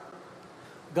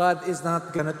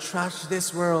gonna trash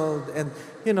this world and,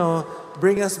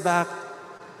 bring us back.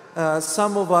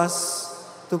 Some of us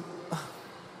to.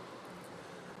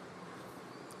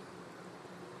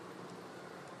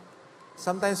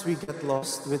 Sometimes we get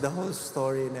lost with the whole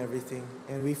story and everything,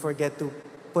 and we forget to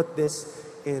put this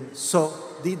in. So,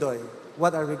 Didoy,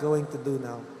 what are we going to do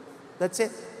now? That's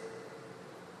it.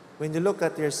 When you look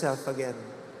at yourself again,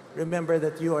 remember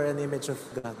that you are an image of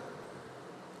God.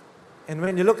 And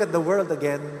when you look at the world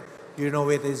again, you know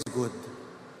it is good.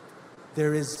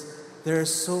 There is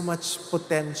so much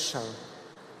potential.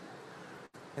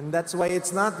 And that's why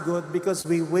it's not good, because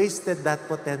we wasted that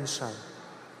potential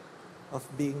of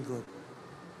being good.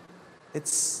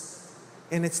 It's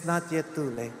not yet too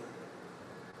late.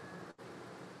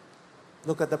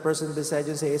 Look at the person beside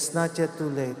you and say, it's not yet too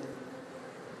late.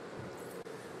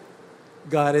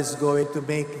 God is going to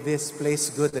make this place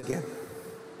good again.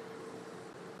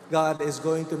 God is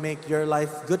going to make your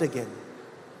life good again.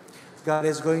 God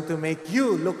is going to make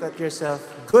you look at yourself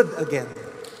good again.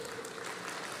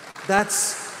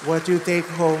 That's what you take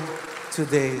home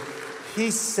today.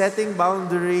 He's setting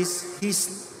boundaries. He's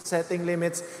setting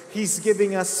limits. He's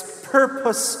giving us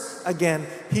purpose again.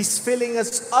 He's filling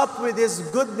us up with His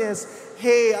goodness.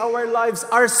 Hey, our lives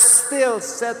are still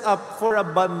set up for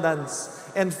abundance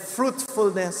and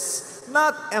fruitfulness,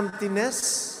 not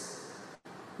emptiness,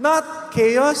 not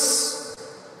chaos.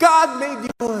 God made you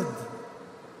good.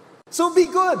 So be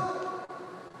good.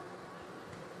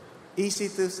 Easy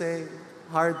to say,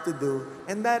 hard to do.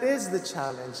 And that is the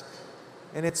challenge.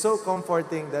 And it's so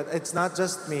comforting that it's not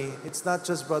just me, it's not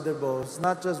just Brother Bo, it's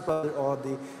not just Brother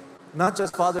Audie, not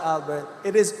just Father Albert.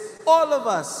 It is all of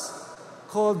us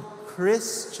called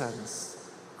Christians,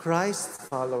 Christ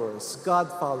followers, God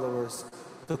followers,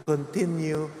 to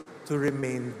continue to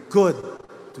remain good,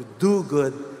 to do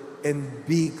good, and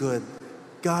be good.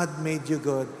 God made you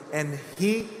good, and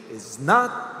He is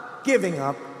not giving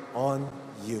up on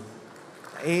you.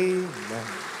 Amen.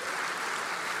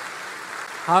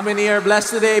 How many are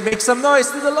blessed today? Make some noise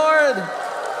to the Lord.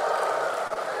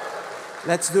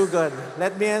 Let's do good.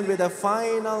 Let me end with a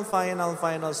final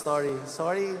story.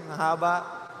 Sorry, mahaba,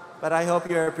 but I hope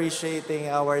you're appreciating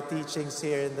our teachings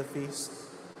here in the feast.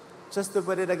 Just to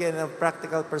put it again in a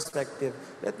practical perspective,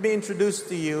 let me introduce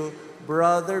to you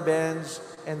Brother Benj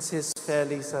and Sis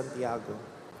Feli Santiago.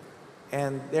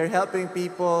 And they're helping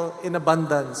people in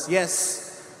abundance,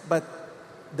 yes, but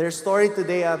their story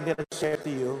today I'm going to share to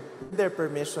you, with their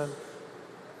permission,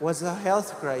 was a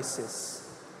health crisis.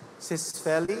 Sis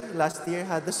Feli last year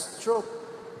had a stroke.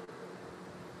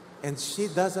 And she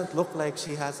doesn't look like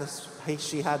she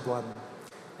had one.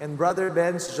 And Brother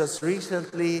Benz just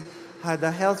recently had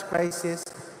a health crisis,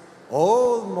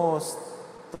 almost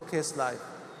took his life.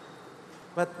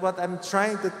 But what I'm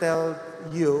trying to tell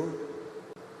you,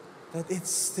 that it's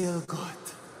still good.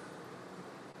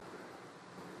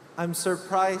 I'm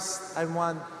surprised.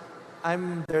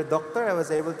 I'm their doctor. I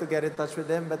was able to get in touch with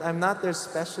them, but I'm not their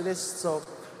specialist. So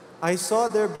I saw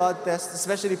their blood tests,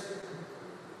 especially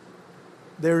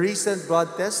their recent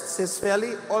blood tests. His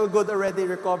belly, all good, already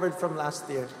recovered from last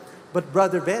year. But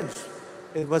Brother Benj,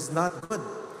 it was not good.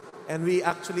 And we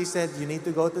actually said, you need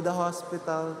to go to the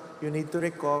hospital. You need to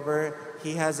recover.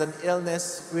 He has an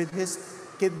illness with his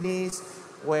kidneys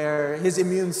where his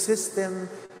immune system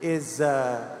is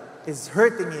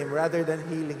hurting him rather than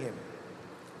healing him.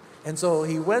 And so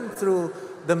he went through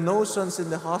the motions in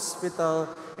the hospital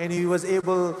and he was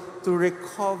able to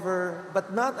recover,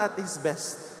 but not at his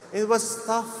best. It was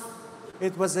tough.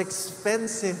 It was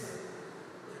expensive.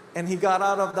 And he got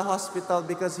out of the hospital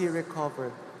because he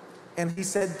recovered. And he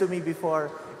said to me before,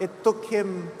 it took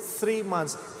him 3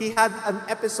 months. He had an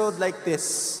episode like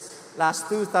this last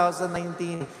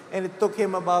 2019, and it took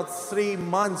him about 3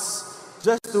 months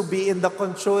just to be in the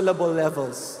controllable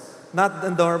levels, not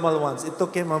the normal ones. It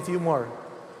took him a few more.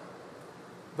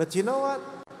 But you know what?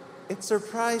 It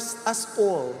surprised us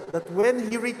all that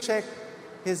when he rechecked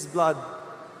his blood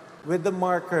with the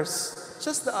markers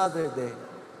just the other day,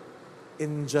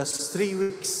 in just 3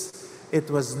 weeks,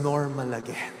 it was normal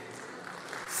again.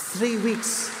 3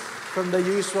 weeks from the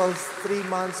usual 3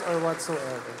 months or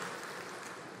whatsoever.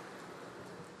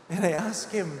 And I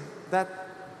asked him that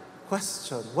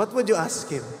question. What would you ask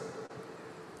him?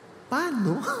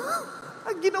 Paano?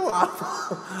 Ang ginawa mo?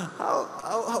 How?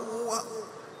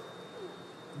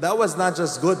 That was not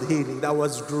just good healing. That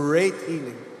was great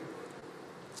healing.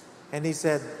 And he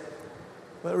said,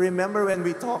 well, remember when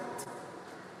we talked?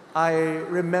 I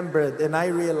remembered and I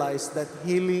realized that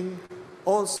healing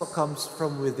also comes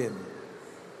from within.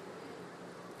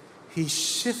 He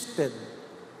shifted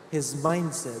his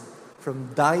mindset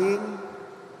from dying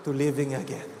to living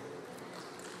again.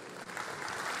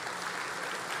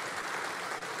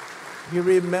 He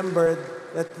remembered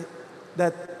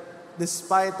that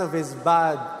despite of his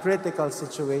bad, critical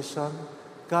situation,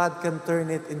 God can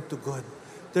turn it into good.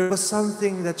 There was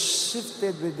something that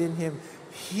shifted within him.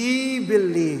 He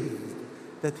believed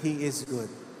that he is good.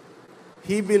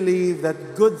 He believed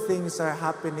that good things are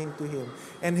happening to him.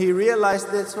 And he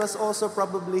realized this was also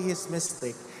probably his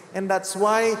mistake. And that's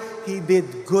why he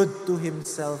did good to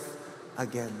himself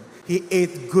again. He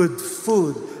ate good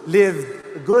food, lived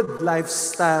a good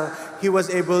lifestyle. He was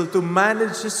able to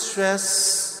manage his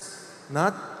stress,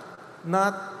 not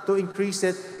to increase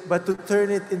it, but to turn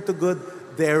it into good.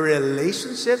 Their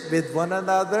relationship with one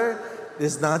another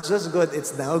is not just good,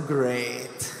 it's now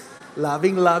great.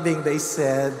 Loving, they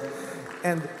said.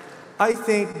 And I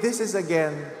think this is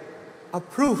again a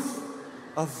proof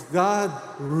of God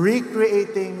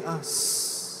recreating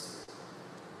us.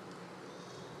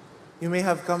 You may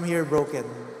have come here broken.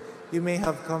 You may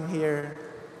have come here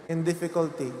in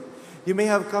difficulty. You may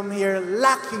have come here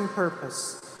lacking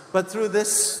purpose. But through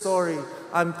this story,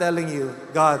 I'm telling you,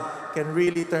 God can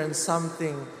really turn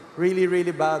something really,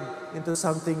 really bad into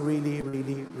something really,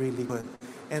 really, really good.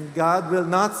 And God will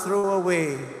not throw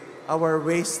away our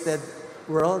wasted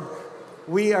world.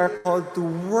 We are called to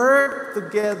work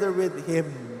together with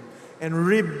Him and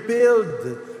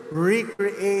rebuild,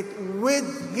 recreate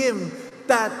with Him.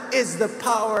 That is the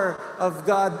power of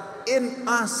God in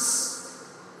us.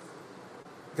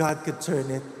 God could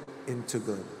turn it into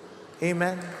good.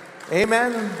 Amen.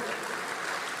 Amen.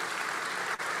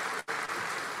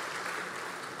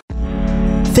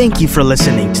 Thank you for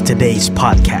listening to today's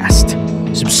podcast.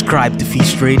 Subscribe to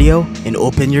Feast Radio and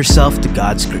open yourself to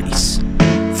God's grace.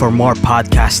 For more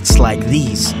podcasts like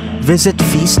these, visit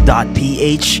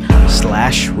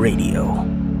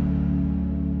feast.ph/radio.